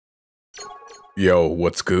Yo,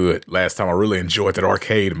 what's good? Last time I really enjoyed that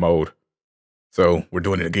arcade mode. So we're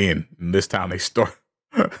doing it again. And this time they start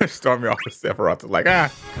me off with Sephiroth. They're like,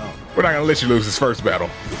 we're not gonna let you lose this first battle.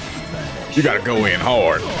 You gotta go in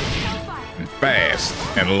hard and fast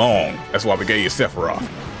and long. That's why we gave you Sephiroth.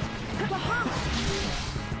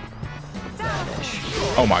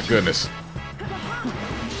 Oh my goodness.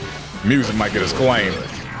 Music might get us claimed.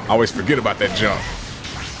 I always forget about that jump.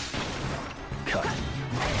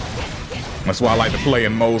 That's why I like to play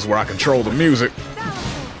in modes where I control the music.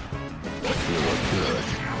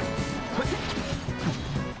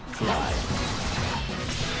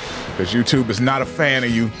 Because YouTube is not a fan of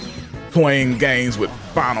you playing games with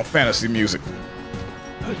Final Fantasy music.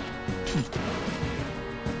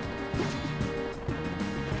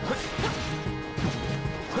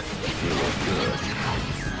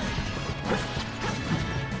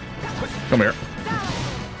 Come here.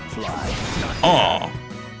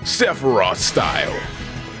 Sephiroth style.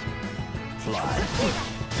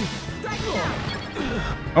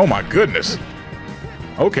 Oh my goodness.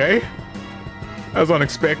 Okay. That was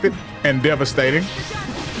unexpected and devastating.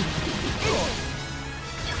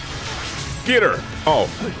 Get her. Oh,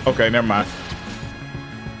 okay, never mind.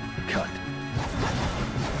 Cut.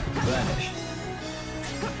 Vanish.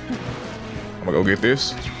 I'm gonna go get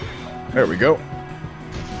this. There we go.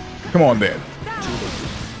 Come on then.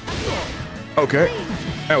 Okay.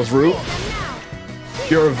 That was rude.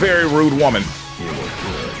 You're a very rude woman.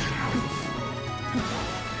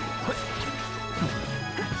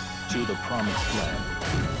 To the promised land.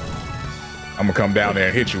 I'm gonna come down there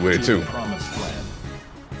and hit you with it too. Promised land.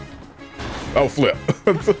 Oh, flip.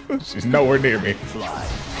 She's nowhere near me. Fly.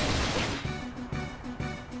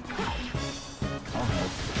 I'll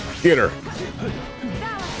help. Get her. To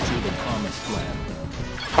the promised land.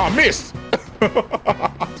 I missed.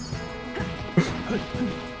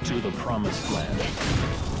 To the promised land.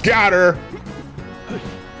 Got her.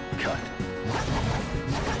 Cut.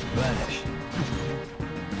 Vanish.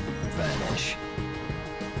 Vanish.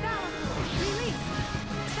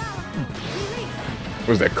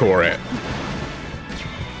 Where's that core at?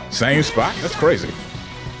 Same spot? That's crazy.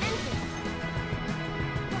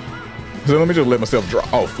 So let me just let myself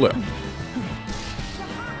drop. Oh, flip.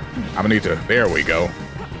 I'm gonna need to. There we go.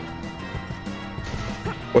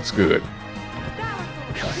 What's good?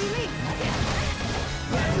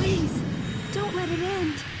 Please, don't let it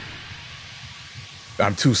end.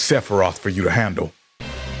 I'm too Sephiroth for you to handle.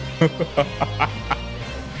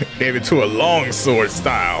 Gave it to a longsword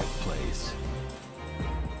style. Place.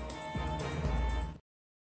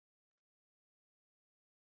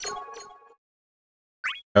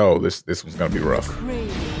 Oh, this one's gonna be rough.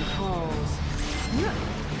 Craving calls.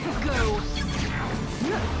 Go.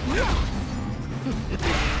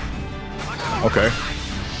 Okay.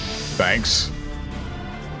 Thanks.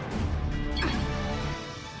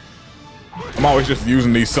 I'm always just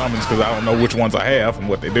using these summons because I don't know which ones I have and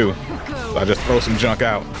what they do. So I just throw some junk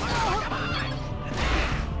out.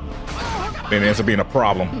 Then it ends up being a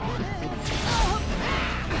problem.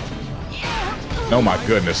 Oh my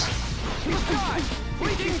goodness.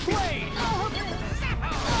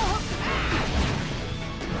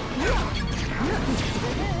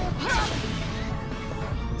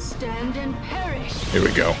 Stand and perish. Here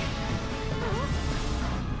we go.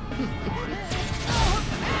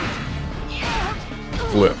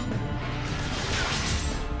 Flip.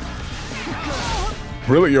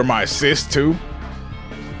 Really, you're my assist too?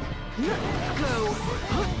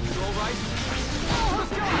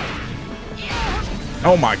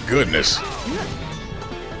 Oh my goodness.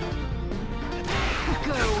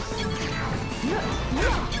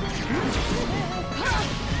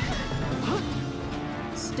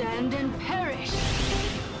 Stand and perish.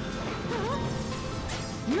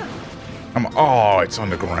 Oh, it's on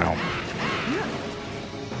the ground.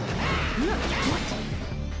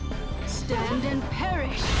 Stand and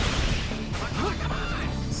perish.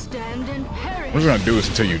 Stand and perish. We're gonna do this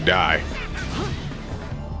until you die.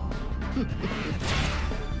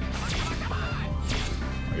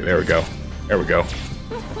 Okay, there we go. There we go.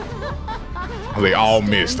 They all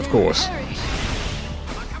missed, of course.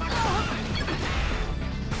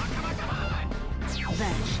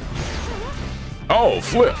 Oh,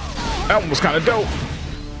 flip. That one was kind of dope.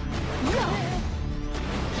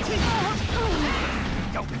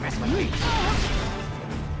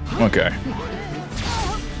 Okay.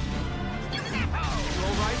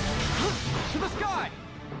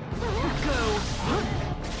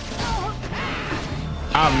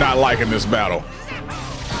 I'm not liking this battle.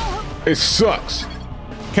 It sucks.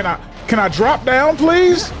 Can I drop down,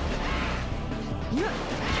 please?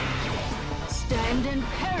 Stand and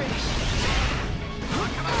perish.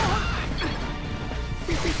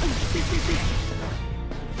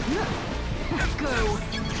 Go.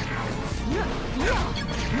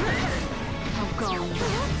 How gone.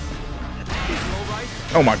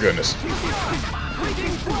 Oh my goodness.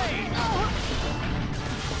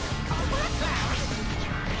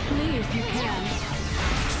 Leave if you can.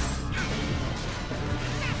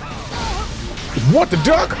 What the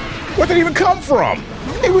duck? Where did it even come from?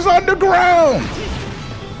 It was underground.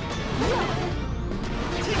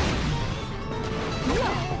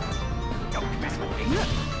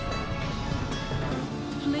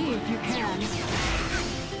 Flee if you can.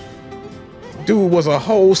 Dude was a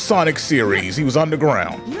whole Sonic series. He was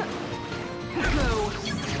underground. Go.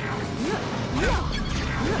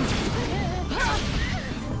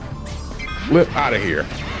 Flip out of here.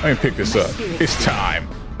 Let me pick this up. It's time.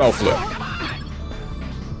 No flip.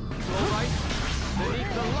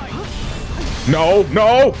 No,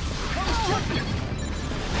 no.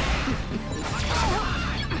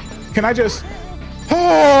 Can I just...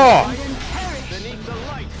 Oh!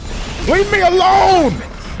 Leave me alone!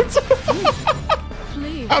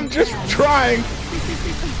 I'm just trying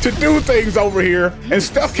to do things over here, and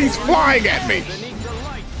stuff keeps flying at me.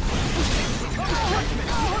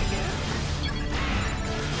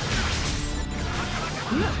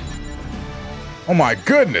 Oh my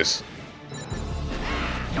goodness.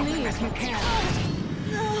 Leave if you can.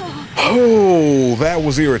 Oh, that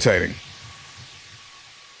was irritating.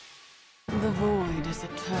 The void is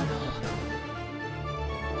eternal.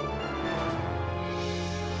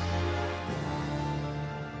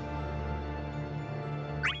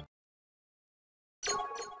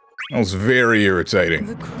 That was very irritating.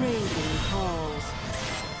 The craving calls.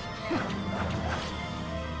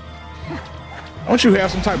 Don't you have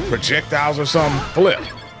some type of projectiles or something? Flip.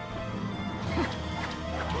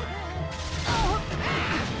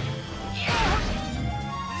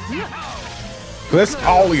 That's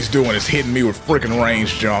all he's doing is hitting me with freaking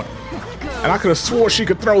range junk. And I could have swore she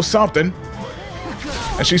could throw something.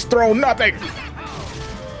 And she's thrown nothing.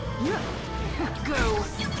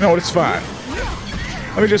 No, it's fine.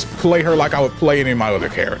 Let me just play her like I would play any of my other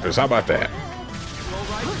characters. How about that?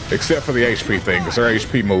 Except for the HP thing, because her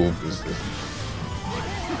HP move is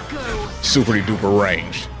super duper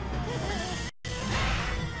ranged.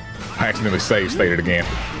 I accidentally save stated again.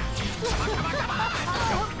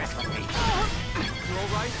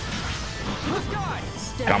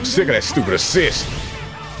 And I'm sick of that stupid assist.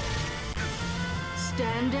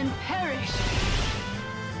 Stand and perish.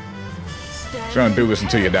 Stand Trying to do this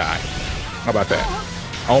until you die. How about that?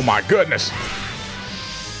 Oh my goodness.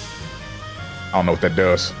 I don't know what that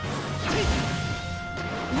does.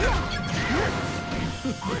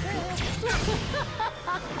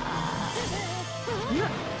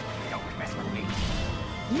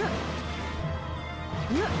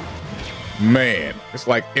 Man, it's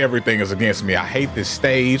like everything is against me. I hate this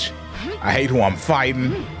stage. I hate who I'm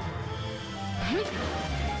fighting.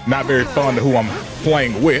 Not very fun to who I'm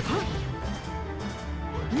playing with.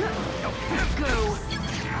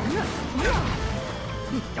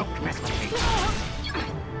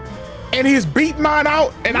 And he's beat mine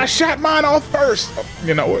out, and I shot mine off first.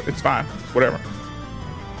 You know what? It's fine. Whatever.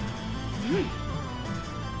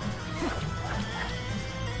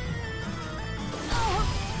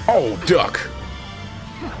 Oh, duck.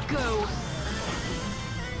 Go.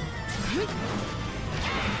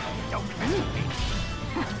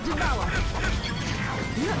 Devour.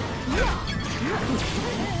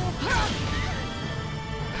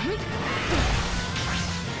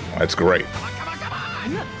 That's great.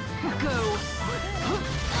 Go.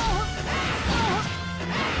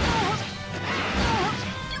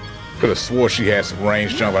 Could have swore she had some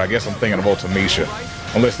range jump, but I guess I'm thinking of Ultimisha.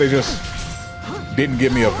 Unless they just didn't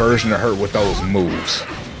give me a version of her with those moves.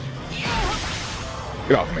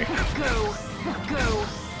 Get off me. Go.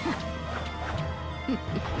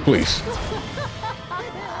 Please.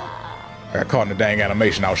 I got caught in the dang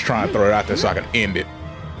animation. I was trying to throw it out there so I could end it.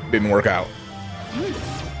 Didn't work out.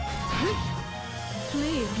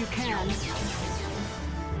 Flee if you can.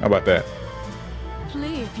 How about that?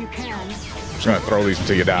 Flee if you can. Just gonna throw these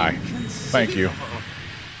until you die. Thank you.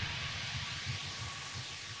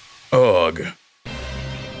 Ugh.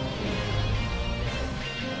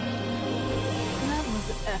 That was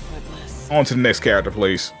effortless. On to the next character,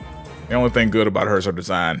 please. The only thing good about her is her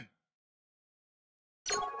design.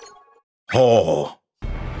 Oh.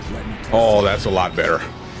 Oh, that's a lot better.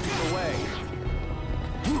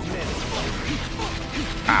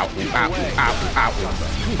 Ow, ow, ow, ow.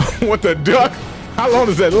 What the duck? How long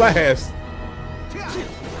does that last?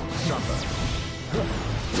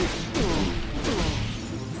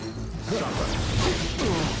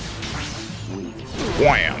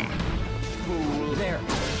 Wham! There.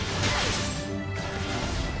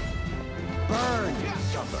 Burn.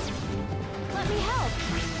 Let me help.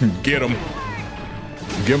 Get him.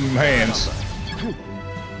 Give him hands.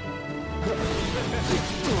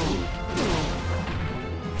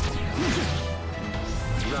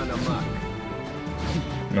 Run amok.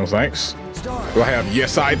 No thanks. Star. Do I have?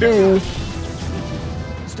 Yes, I do.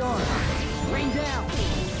 Star. Rain down.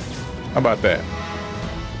 How about that?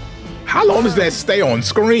 How long does that stay on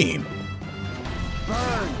screen?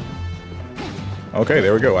 Burn. Okay,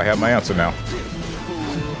 there we go. I have my answer now.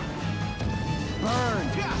 Burn.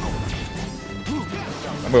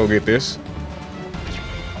 I'm gonna get this.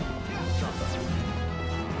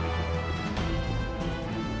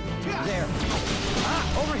 There.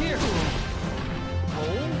 Over here.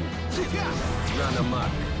 Run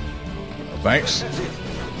amok. Thanks.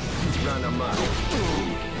 Run amok.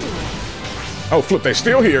 Oh, flip, they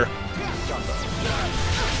still here.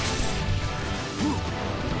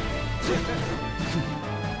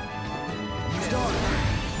 Star.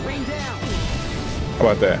 Rain down. How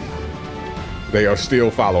about that? They are still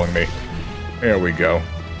following me. There we go.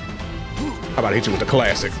 How about I hit you with the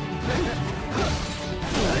classic?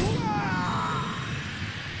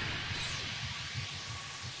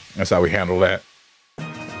 That's how we handle that.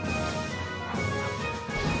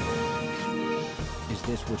 Is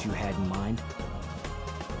this what you had in mind?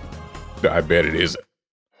 I bet it isn't.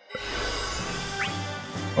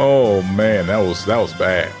 Oh man, that was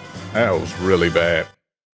bad. That was really bad.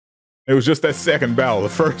 It was just that second battle. The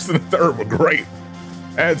first and the third were great.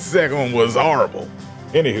 That second one was horrible.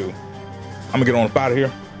 Anywho, I'm gonna get on up out of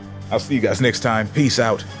here. I'll see you guys next time. Peace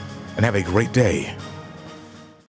out and have a great day.